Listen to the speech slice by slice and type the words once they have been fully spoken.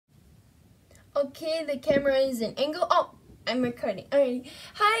Okay, the camera is an angle. Oh, I'm recording already.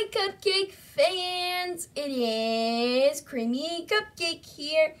 Hi, Cupcake fans. It is Creamy Cupcake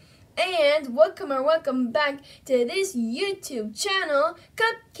here. And welcome back to this YouTube channel,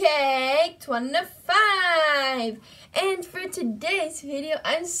 Cupcake 25. And for today's video,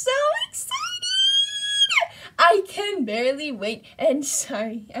 I'm so excited. I can barely wait. And I'm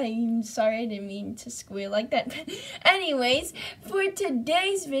sorry, I didn't mean to squeal like that. But anyways, for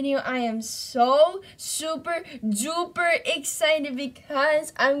today's video, I am so super duper excited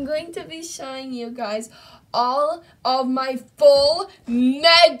because I'm going to be showing you guys all of my full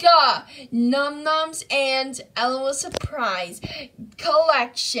mega Num Noms and L.O.L surprise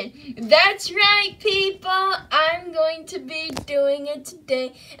collection. That's right, people. I'm going to be doing it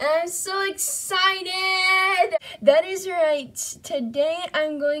today, and I'm so excited. That is right. Today,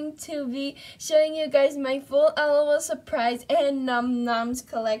 I'm going to be showing you guys my full L.O.L surprise and Num Noms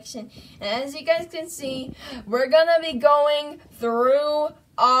collection. And as you guys can see, we're gonna be going through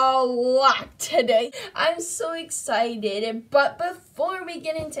a lot today. I'm so excited, but before we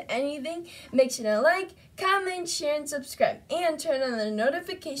get into anything, make sure to like, comment, share, and subscribe, and turn on the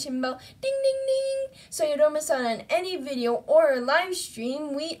notification bell, ding ding ding, so you don't miss out on any video or live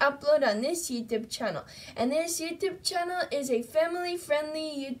stream we upload on this YouTube channel. And this YouTube channel is a family-friendly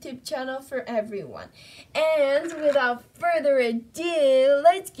YouTube channel for everyone. And without further ado,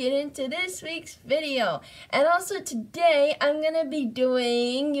 let's get into this week's video. And also today, I'm gonna be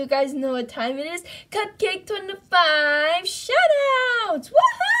doing, you guys know what time it is, Cupcake 25 shoutouts!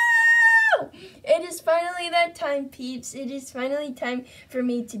 Woohoo! It is finally that time, peeps. It is finally time for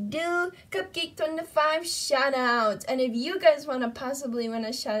me to do Cupcake 25 shoutouts. And if you guys want to possibly win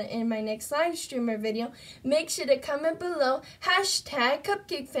a shout out in my next live streamer video, make sure to comment below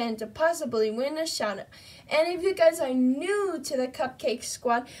 #CupcakeFan to possibly win a shout out. And if you guys are new to the Cupcake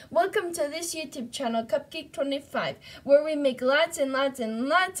Squad, welcome to this YouTube channel, Cupcake 25, where we make lots and lots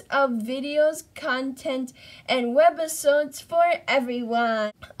of videos, content, and webisodes for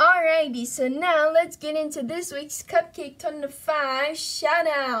everyone. Alrighty, so now let's get into this week's Cupcake 25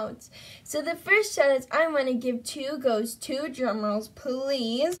 shoutouts. So the first shoutouts I want to give to goes to, drumrolls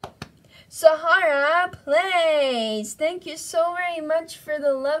please, Sahara Plays. Thank you so very much for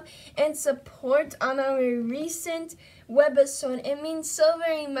the love and support on our recent webisode. It means so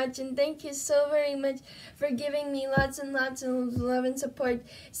very much, and thank you so very much for giving me lots and lots of love and support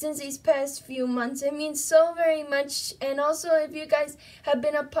since these past few months. It means so very much. And also, if you guys have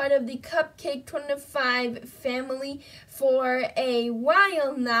been a part of the Cupcake 25 family for a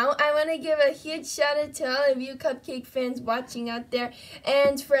while now, I want to give a huge shout out to all of you Cupcake fans watching out there,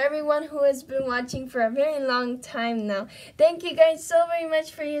 and for everyone who has been watching for a very long time now. Thank you guys so very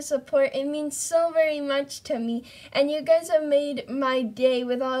much for your support. It means so very much to me, and you guys have made my day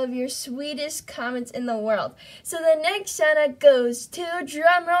with all of your sweetest comments in the world. So the next shout out goes to,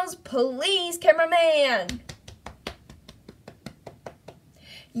 drumrolls please, cameraman,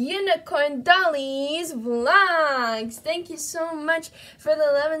 Unicorn Dolly's Vlogs. Thank you so much for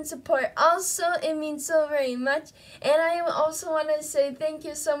the love and support. Also, it means so very much. And I also want to say thank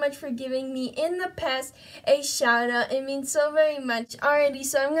you so much for giving me in the past a shout out. It means so very much. Alrighty,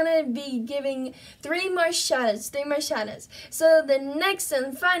 so I'm going to be giving three more shout outs. So the next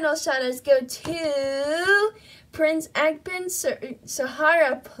and final shout outs go to Prince Akpin,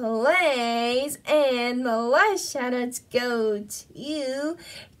 Sahara Plays, and the last shoutouts go to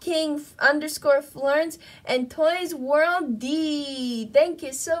King_Florence and Toys World D. Thank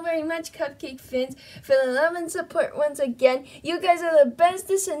you so very much, Cupcake fans, for the love and support once again. You guys are the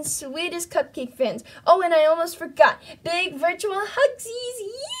bestest and sweetest Cupcake fans. Oh, and I almost forgot, big virtual hugsies.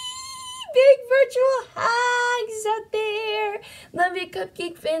 Yee! Big virtual hugs out there. Love you,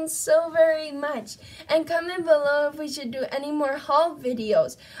 Cupcake fans, so very much. And comment below if we should do any more haul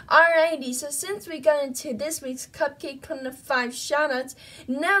videos. Alrighty, so since we got into this week's Cupcake 25 shoutouts,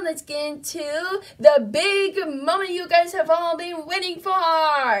 now let's get into the big moment you guys have all been waiting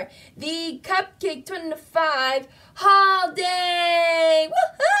for. The Cupcake 25 haul day.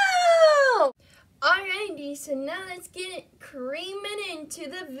 Woohoo! Alrighty, so now let's get it creaming into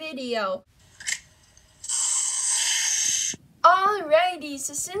the video. Alrighty,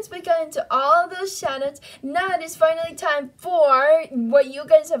 so since we got into all those shoutouts, now it is finally time for what you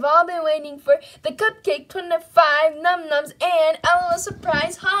guys have all been waiting for, the Cupcake 25 Num Noms and L.O.L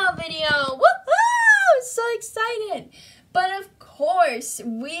surprise haul video. Woohoo! I'm so excited. But of course, course,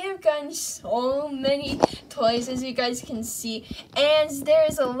 we have gotten so many toys, as you guys can see, and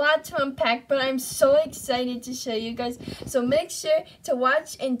there's a lot to unpack, but I'm so excited to show you guys. So make sure to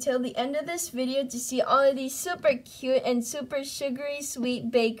watch until the end of this video to see all of these super cute and super sugary sweet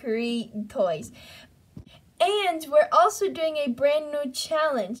bakery toys. And we're also doing a brand new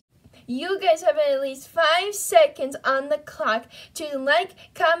challenge. You guys have at least 5 seconds on the clock to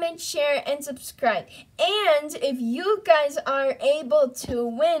like, comment, share, and subscribe. And if you guys are able to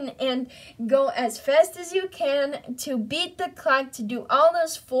win and go as fast as you can to beat the clock to do all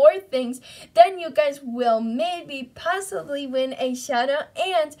those 4 things, then you guys will maybe possibly win a shout out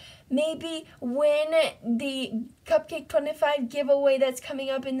and maybe win the Cupcake 25 giveaway that's coming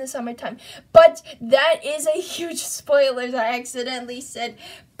up in the summertime. But that is a huge spoiler I accidentally said.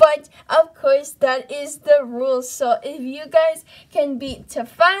 But of course, that is the rule. So if you guys can beat to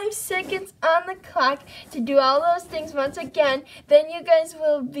 5 seconds on the clock to do all those things once again, then you guys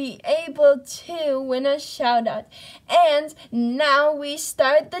will be able to win a shout out. And now we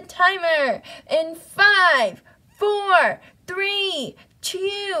start the timer in 5, 4, 3,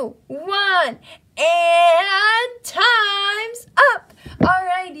 2, 1, and time's up!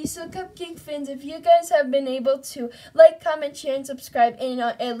 Alrighty, so Cupcake fans, if you guys have been able to like, comment, share, and subscribe in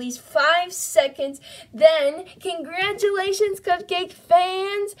at least 5 seconds, then congratulations, Cupcake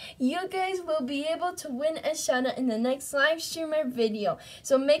fans! You guys will be able to win a shout out in the next live streamer video.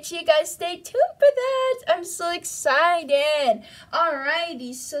 So make sure you guys stay tuned for that. I'm so excited.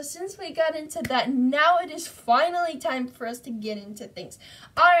 Alrighty, so since we got into that, now it is finally time for us to get into things.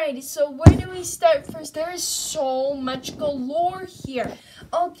 Alrighty, so where do we start first? There is so much galore here.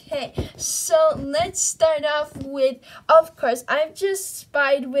 Okay, so let's start off with, of course, I've just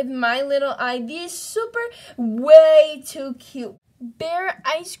spied with my little eye these super way too cute bear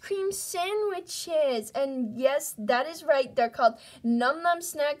ice cream sandwiches. And yes, that is right, they're called Num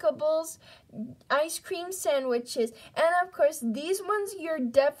Noms Snackables ice cream sandwiches. And of course, these ones you're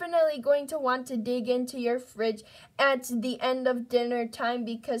definitely going to want to dig into your fridge at the end of dinner time,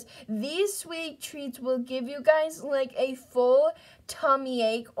 because these sweet treats will give you guys like a full tummy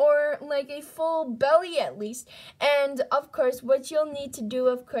ache or like a full belly at least. And of course, what you'll need to do,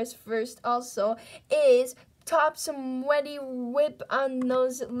 of course, first also is top some Weddy whip on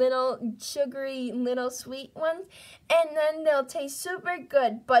those little sugary little sweet ones, and then they'll taste super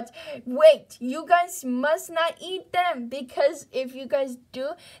good. But wait, you guys must not eat them, because if you guys do,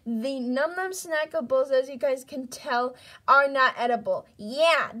 the Num Noms Snackables, as you guys can tell, are not edible.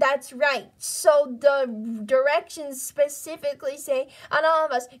 Yeah, that's right. So the directions specifically say on all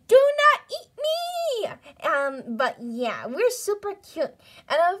of us, do not eat me. But yeah, we're super cute.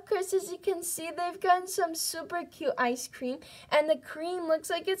 And of course, as you can see, they've gotten some super cute ice cream, and the cream looks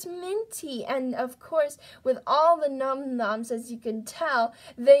like it's minty. And of course, with all the Num Noms, as you can tell,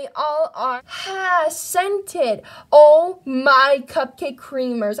 they all are scented. Oh my Cupcake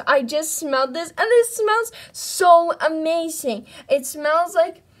creamers, I just smelled this, and this smells so amazing. It smells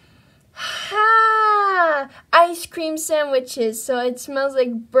like ice cream sandwiches. So it smells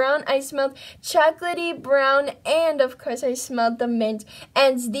like brown. I smelled chocolatey brown, and of course I smelled the mint.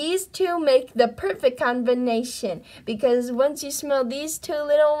 And these two make the perfect combination, because once you smell these two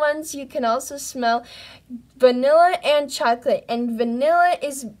little ones, you can also smell vanilla and chocolate. And vanilla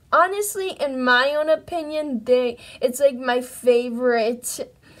is honestly, in my own opinion, it's like my favorite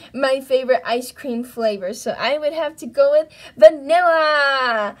ice cream flavor. So I would have to go with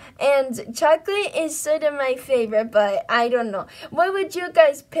vanilla. And chocolate is sort of my favorite, but I don't know. What would you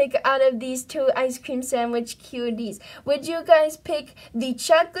guys pick out of these two ice cream sandwich cuties? Would you guys pick the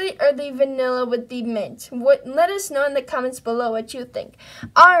chocolate or the vanilla with the mint? Let us know in the comments below what you think.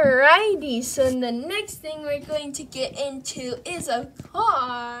 Alrighty, so the next thing we're going to get into is, of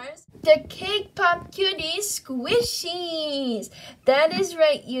course, the Cake Pop Cutie Squishies. That is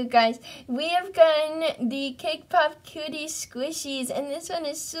right, you guys. We have gotten the Cake Pop Cutie Squishies, and this one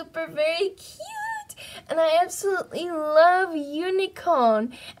is super very cute. And I absolutely love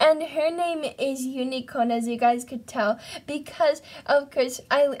Unicorn, and her name is Unicorn, as you guys could tell, because of course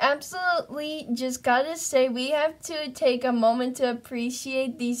I absolutely just gotta say, we have to take a moment to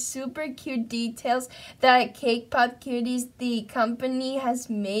appreciate these super cute details that Cake Pop Cuties, the company, has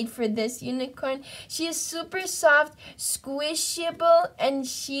made for this unicorn. She is super soft, squishable, and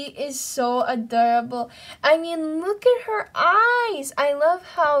she is so adorable. I mean, look at her eyes. I love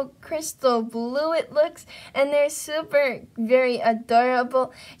how crystal blue it cute looks, and they're super very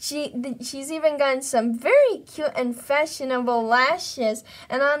adorable. She's even gotten some very cute and fashionable lashes,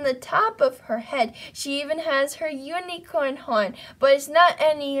 and on the top of her head she even has her unicorn horn, but it's not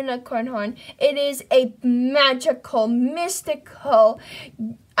any unicorn horn. It is a magical, mystical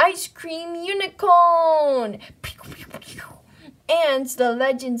ice cream unicorn. And the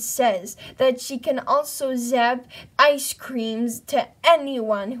legend says that she can also zap ice creams to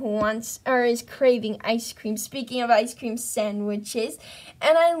anyone who wants or is craving ice cream. Speaking of ice cream sandwiches,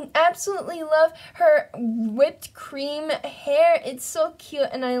 and I absolutely love her whipped cream hair. It's so cute,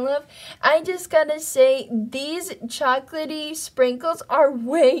 and I just gotta say, these chocolatey sprinkles are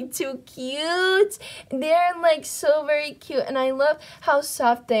way too cute. They're like so very cute, and I love how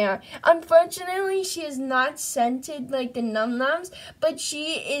soft they are. Unfortunately, she is not scented like the Num Noms, but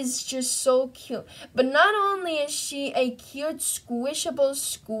she is just so cute. But not only is she a cute, squishable,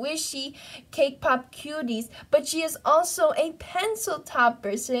 squishy cake pop cuties, but she is also a pencil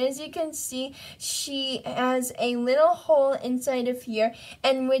topper. So as you can see, she has a little hole inside of here,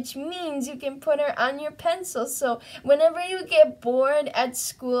 and which means you can put her on your pencil. So whenever you get bored at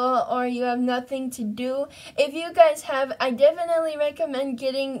school or you have nothing to do, if you guys have, I definitely recommend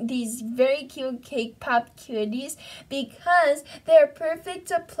getting these very cute cake pop cuties, because they're perfect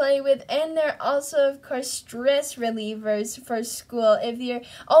to play with, and they're also, of course, stress relievers for school. If you're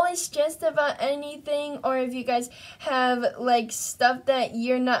always stressed about anything, or if you guys have like stuff that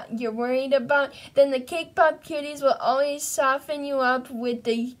you're worried about, then the cake pop cuties will always soften you up with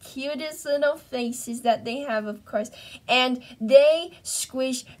the cutest little faces that they have, of course, and they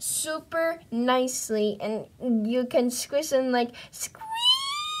squish super nicely, and you can squish them like squish.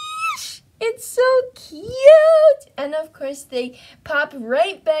 It's so cute! And of course, they pop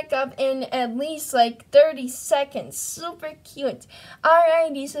right back up in at least like 30 seconds. Super cute.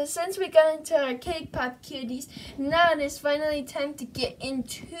 Alrighty, so since we got into our cake pop cuties, now it is finally time to get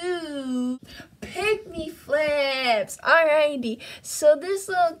into PIKMI flips. Alrighty, so this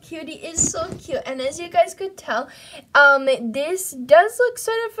little cutie is so cute, and as you guys could tell, this does look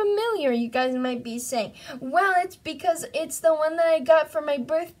sort of familiar. You guys might be saying, well, it's because it's the one that I got for my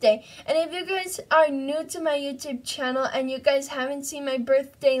birthday. And if you guys are new to my YouTube channel and you guys haven't seen my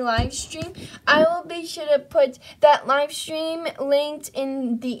birthday live stream, I will be sure to put that live stream linked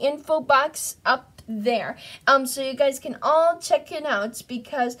in the info box up there, so you guys can all check it out,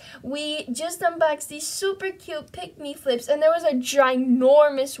 because we just unboxed these super cute PIKMI flips, and there was a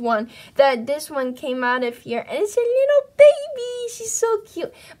ginormous one that this one came out of here, and it's a little baby. She's so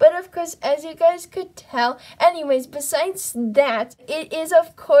cute. But of course, as you guys could tell, anyways, besides that, it is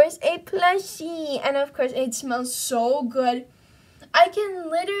of course a plushie, and of course it smells so good. I can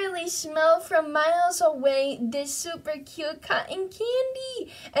literally smell from miles away this super cute cotton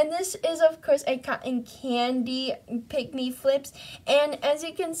candy. And this is, of course, a cotton candy PIKMI flips. And as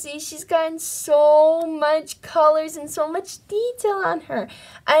you can see, she's gotten so much colors and so much detail on her.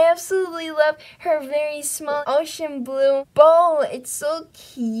 I absolutely love her very small ocean blue bowl. It's so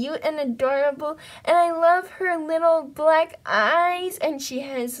cute and adorable. And I love her little black eyes. And she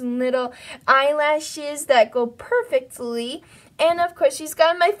has little eyelashes that go perfectly. And of course, she's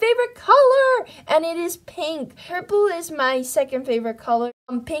got my favorite color, and it is pink. Purple is my second favorite color.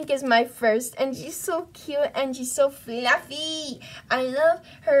 Pink is my first, and she's so cute and she's so fluffy. I love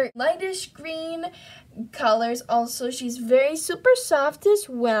her lightish green colors also. She's very super soft as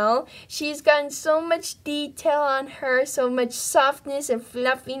well. She's gotten so much detail on her, so much softness and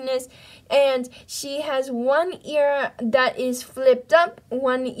fluffiness, and she has one ear that is flipped up,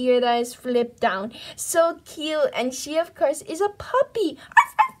 one ear that is flipped down. So cute. And she, of course, is a puppy.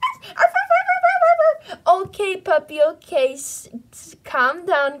 Okay, puppy, okay, calm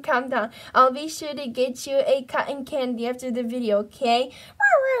down, calm down. I'll be sure to get you a cotton candy after the video, okay?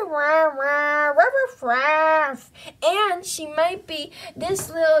 And she might be, this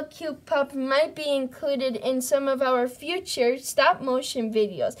little cute pup might be included in some of our future stop motion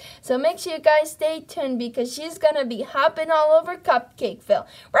videos. So make sure you guys stay tuned, because she's gonna be hopping all over Cupcakeville.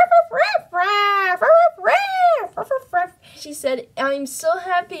 She said, I'm so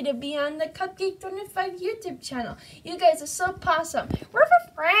happy to be on the Cupcake 25 YouTube channel. You guys are so awesome.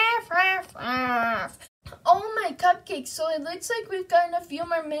 Oh my cupcakes, so it looks like we've gotten a few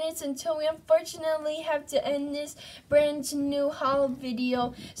more minutes until we unfortunately have to end this brand new haul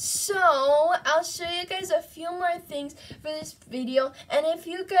video. So I'll show you guys a few more things for this video, and if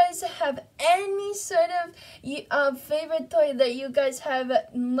you guys have any sort of favorite toy that you guys have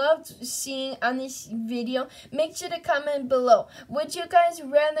loved seeing on this video, make sure to comment below. Would you guys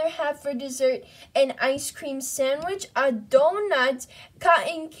rather have for dessert an ice cream sandwich, a donut,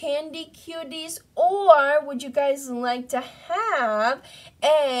 cotton candy cuties, or would you guys like to have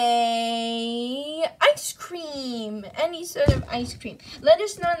a ice cream? Any sort of ice cream. Let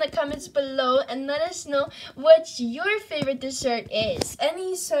us know in the comments below, and let us know what your favorite dessert is.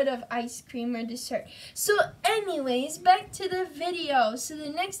 Any sort of ice cream or dessert. So anyways, back to the video. So the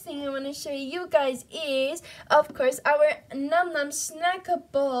next thing I want to show you guys is, of course, our Num Noms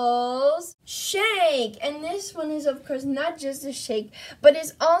Snackables shake. And this one is, of course, not just a shake, but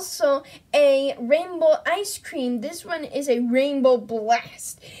it's also a rainbow ice cream. This one is a rainbow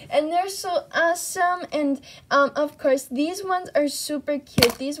blast. And they're so awesome. And of course, these ones are super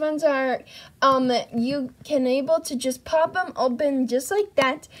cute. These ones are, you can able to just pop them open just like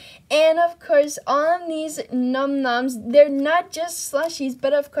that. And of course, on these Num Noms, they're not just slushies,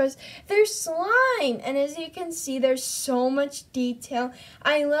 but of course, they're slime. And as you can see, there's so much detail.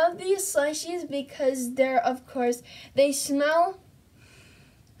 I love these slushies because they're, of course, they smell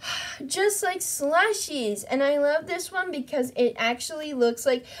just like slushies. And I love this one because it actually looks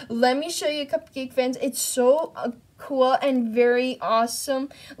like, let me show you, Cupcake fans, it's so cool and very awesome.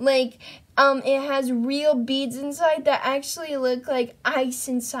 Like, it has real beads inside that actually look like ice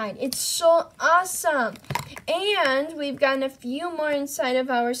inside. It's so awesome. And we've gotten a few more inside of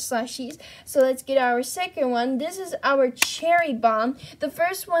our slushies. So let's get our second one. This is our cherry bomb. The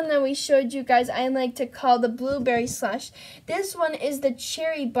first one that we showed you guys, I like to call the blueberry slush. This one is the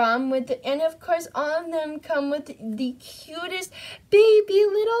cherry bomb with and of course all of them come with the cutest baby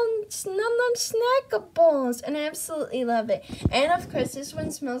little Num Nom Snackables. And I absolutely love it. And of course this one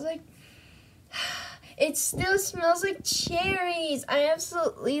smells like, it still smells like cherries. I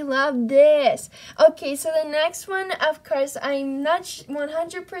absolutely love this. Okay, so the next one, of course, I'm not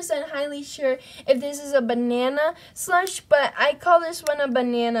 100% highly sure if this is a banana slush, but I call this one a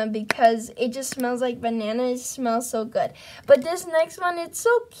banana because it just smells like banana. It smells so good. But this next one, it's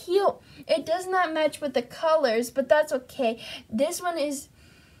so cute. It does not match with the colors, but that's okay. This one is...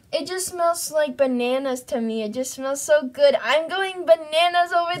 it just smells like bananas to me. It just smells so good. I'm going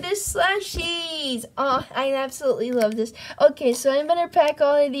bananas over this slushies. Oh, I absolutely love this. Okay, so I better pack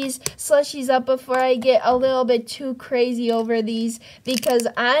all of these slushies up before I get a little bit too crazy over these, because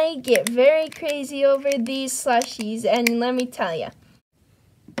I get very crazy over these slushies, and let me tell you.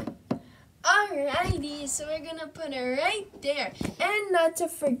 Alrighty, so we're gonna put it right there. And not to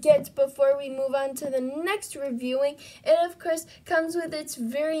forget, before we move on to the next reviewing, it of course comes with its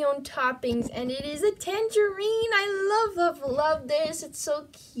very own toppings, and it is a tangerine. I love this. It's so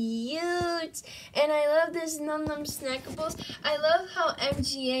cute. And I love this Num Nom Snackables. I love how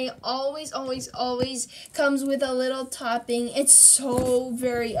MGA always comes with a little topping. It's so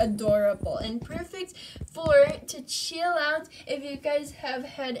very adorable and perfect to chill out if you guys have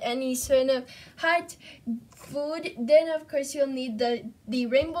had any sort of hot food. Then of course you'll need the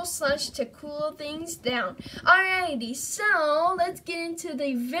rainbow slush to cool things down. Alrighty, so let's get into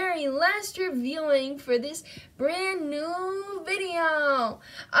the very last reviewing for this brand new video.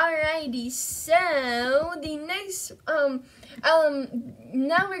 Alrighty, so the next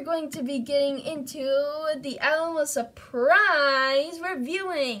now we're going to be getting into the L.O.L surprise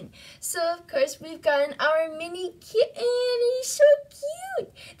reviewing. So of course we've gotten our mini kitten. He's so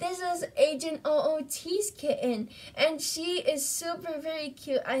cute. This is Agent OOT's kitten, and she is super very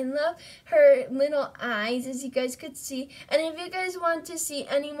cute. I love her little eyes, as you guys could see. And if you guys want to see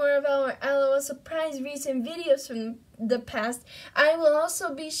any more of our L.O.L surprise recent videos from the past, I will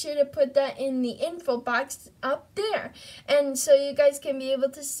also be sure to put that in the info box up there, and so you guys can be able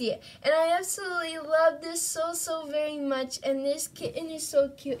to see it. And I absolutely love this so very much, and this kitten is so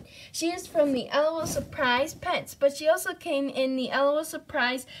cute. She is from the L.O.L Surprise Pets, but she also came in the L.O.L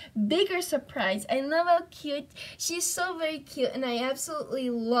Surprise Bigger Surprise. I love how cute. She's so very cute, and I absolutely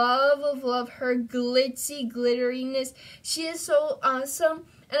love her glitzy glitteriness. She is so awesome,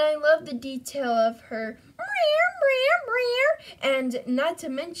 and I love the detail of her. And not to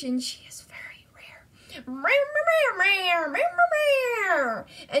mention, she is very rare.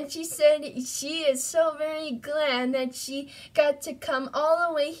 And she said she is so very glad that she got to come all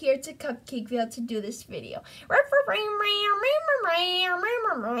the way here to Cupcakeville to do this video.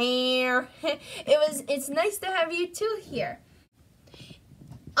 It's nice to have you two here.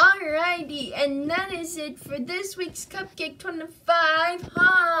 Alrighty, and that is it for this week's Cupcake 25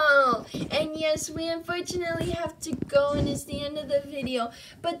 haul. And yes, yes, we unfortunately have to go, and it's the end of the video.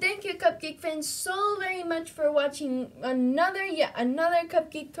 But thank you, Cupcake fans, so very much for watching another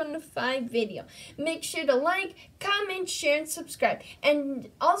Cupcake 25 video. Make sure to like, comment, share, and subscribe. And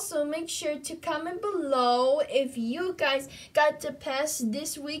also make sure to comment below if you guys got to pass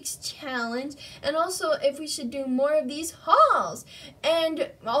this week's challenge, and also if we should do more of these hauls.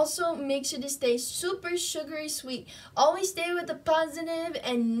 And also make sure to stay super sugary sweet. Always stay with the positive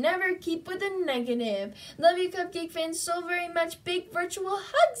and never keep with the negative. Love you, Cupcake fans, so very much. Big virtual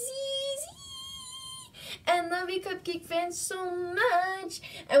hugsies. And love you, Cupcake fans, so much.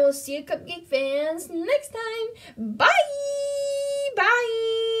 And we'll see you, Cupcake fans, next time. Bye.